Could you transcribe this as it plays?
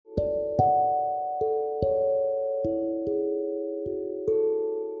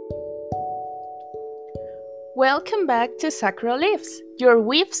Welcome back to Sakura Lives, your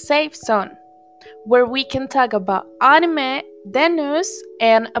weave safe zone, where we can talk about anime, the news,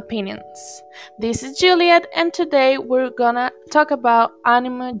 and opinions. This is Juliet, and today we're gonna talk about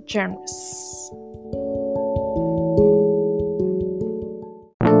anime genres.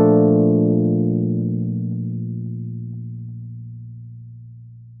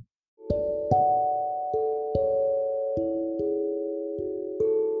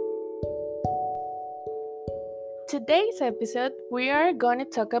 Today's episode, we are going to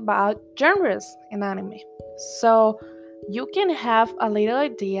talk about genres in anime. So you can have a little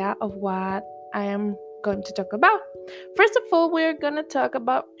idea of what I am going to talk about. First of all, we're going to talk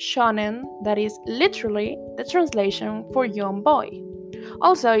about shonen, that is literally the translation for young boy.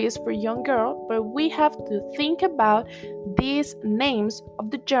 Also, is for young girl, but we have to think about these names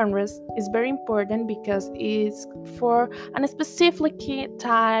of the genres is very important because it's for a specific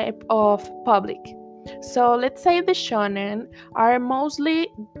type of public. So let's say the shonen are mostly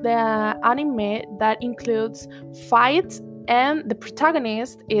the anime that includes fights and the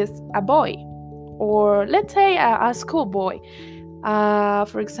protagonist is a boy, or let's say a schoolboy.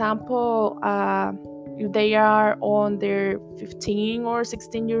 For example, if they are on their 15 or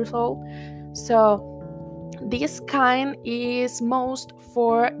 16 years old. So this kind is most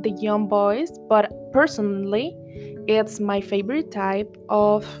for the young boys, but personally, it's my favorite type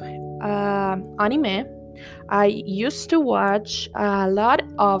of anime. I used to watch a lot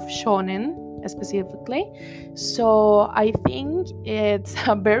of shonen specifically, so I think it's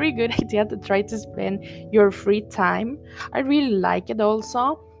a very good idea to try to spend your free time. I really like it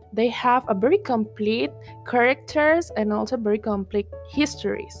also. They have a very complete characters and also very complete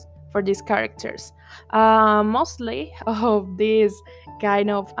histories for these characters. Mostly of this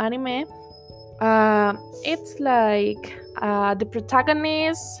kind of anime, it's like the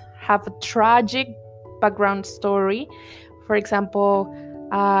protagonists have a tragic background story. For example,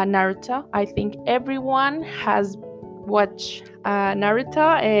 Naruto. I think everyone has watched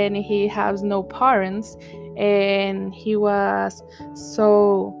Naruto, and he has no parents, and he was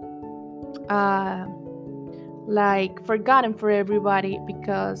so like forgotten for everybody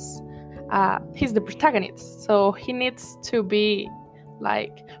because he's the protagonist. So he needs to be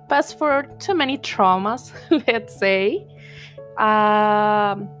like passed for too many traumas, let's say.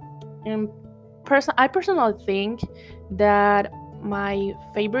 And I personally think that my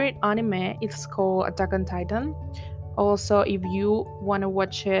favorite anime is called Attack on Titan. Also, if you want to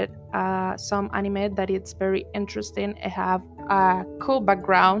watch it, some anime that it's very interesting, it have a cool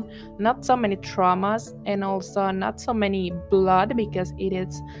background, not so many traumas, and also not so many blood because it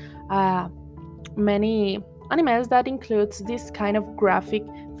is many animes that includes this kind of graphic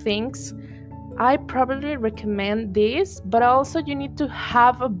things. I probably recommend this, but also you need to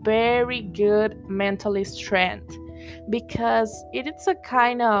have a very good mental strength because it is a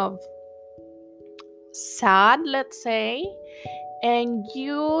kind of sad, let's say, and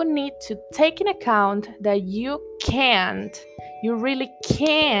you need to take in account that you really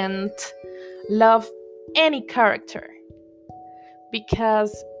can't love any character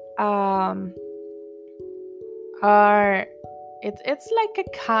because are it's like a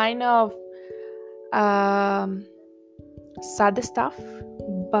kind of sad stuff,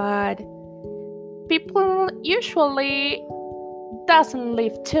 but people usually doesn't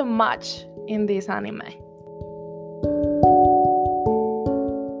live too much in this anime.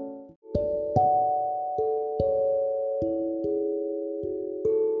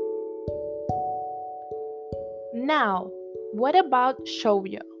 Now, what about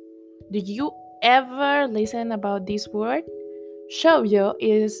shoujo? Do you ever listen about this word? Shoujo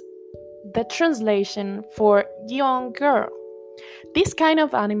is the translation for young girl. This kind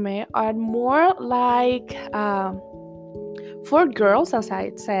of anime are more like for girls, as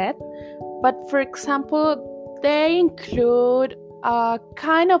I said, but for example, they include a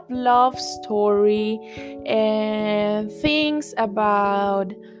kind of love story and things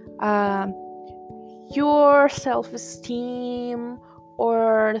about your self-esteem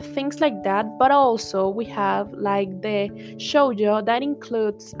or things like that. But also we have like the shoujo that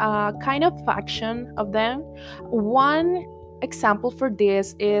includes a kind of action of them. One example for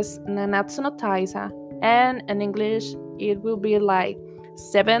this is Nanatsu no Taisa, and in English it will be like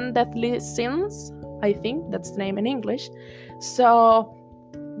Seven Deadly Sins. I think that's the name in English. So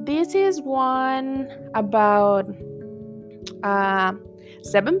this is one about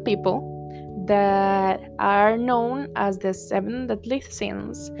seven people that are known as the Seven Deadly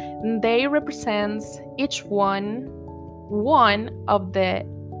Sins. They represent each one of the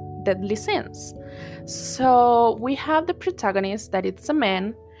deadly sins. So we have the protagonist that it's a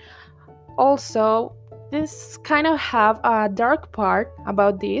man. Also, this kind of have a dark part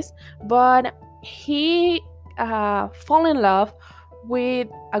about this, but he fall in love with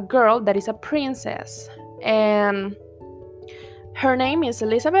a girl that is a princess, and her name is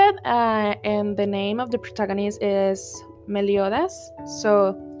Elizabeth, and the name of the protagonist is Meliodas.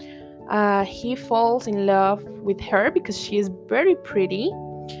 So he falls in love with her because she is very pretty,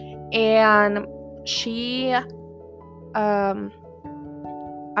 and she um,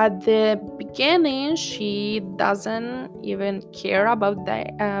 at the beginning she doesn't even care about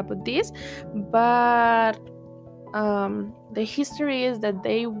about this, but the history is that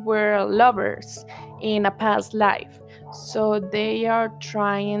they were lovers in a past life, so they are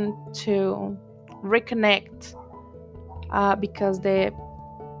trying to reconnect because the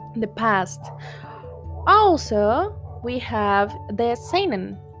past. Also, we have the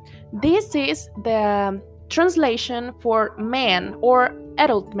seinen. This is the translation for man or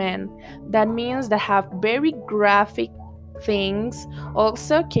adult men. That means that have very graphic things.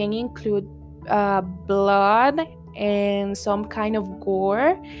 Also, can include blood and some kind of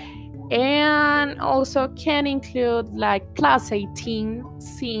gore, and also can include like plus 18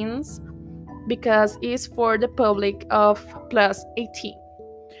 scenes because it's for the public of plus 18.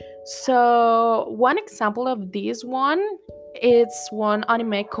 So one example of this one, it's one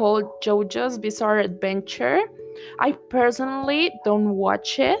anime called JoJo's Bizarre Adventure. I personally don't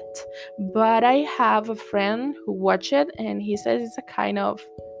watch it, but I have a friend who watched it and he says it's a kind of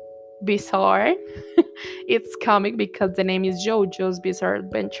bizarre. It's comic because the name is JoJo's Bizarre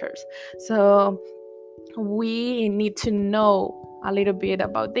Adventures. So we need to know a little bit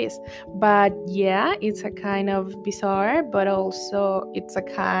about this. But yeah, it's a kind of bizarre, but also it's a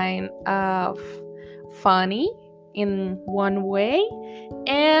kind of funny in one way.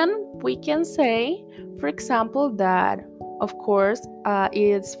 And we can say, for example, that of course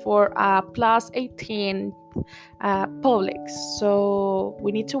it's for plus 18 public. So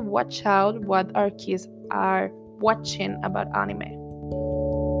we need to watch out what our kids are watching about anime.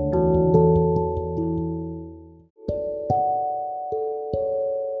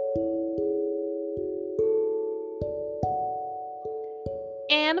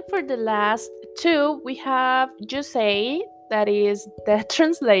 And for the last two, we have Josei, that is the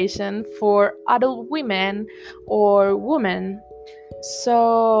translation for adult women or woman.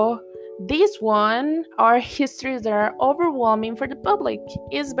 So this one are histories that are overwhelming for the public.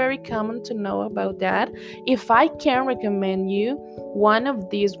 It's very common to know about that. If I can recommend you one of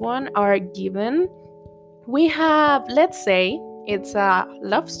these one are given. We have, let's say, it's a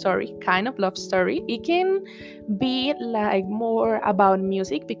love story, kind of love story. It can be like more about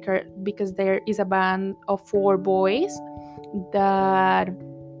music because there is a band of four boys that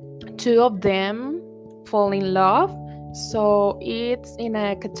two of them fall in love. So it's in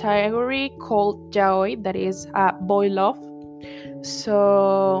a category called yaoi, that is boy love.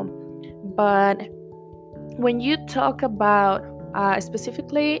 So, but when you talk about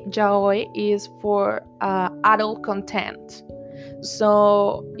specifically, yaoi is for adult content.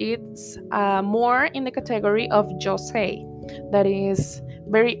 So it's more in the category of josei, that is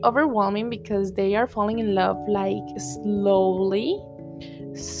very overwhelming because they are falling in love like slowly.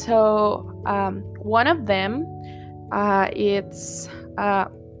 So one of them, it's a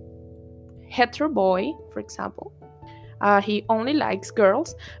hetero boy, for example. He only likes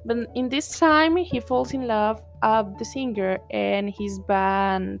girls, but in this time he falls in love of the singer and his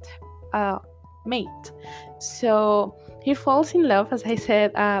band mate. So he falls in love, as I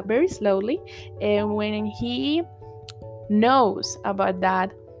said, very slowly, and when he knows about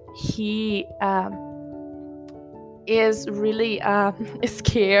that, he is really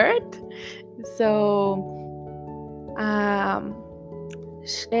scared. So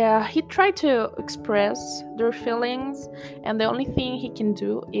he tried to express their feelings, and the only thing he can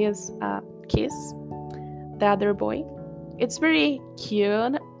do is kiss the other boy. It's very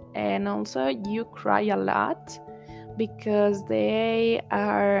cute, and also you cry a lot because they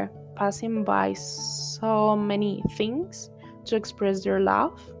are passing by so many things to express their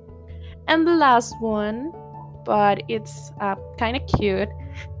love. And the last one, but it's kind of cute,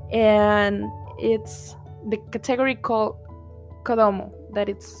 and it's the category called kodomo, that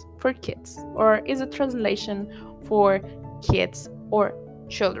it's for kids, or is a translation for kids or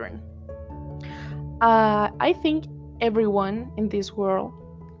children. I think everyone in this world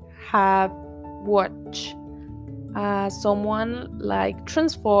have watched someone like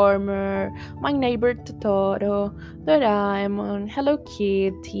Transformer, My Neighbor Totoro, Doraemon, Hello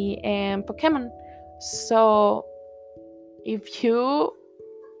Kitty, and Pokemon. So if you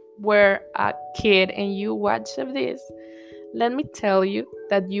were a kid and you watched this, let me tell you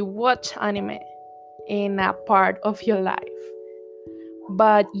that you watch anime in a part of your life.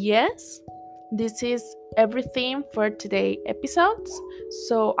 But yes, this is everything for today's episodes.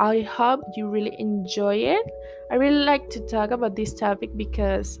 So I hope you really enjoy it. I really like to talk about this topic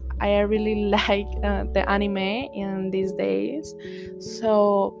because I really like the anime in these days.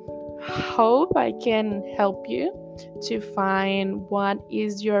 So hope I can help you to find what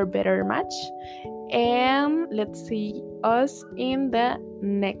is your better match. And let's see us in the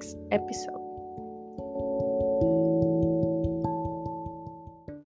next episode.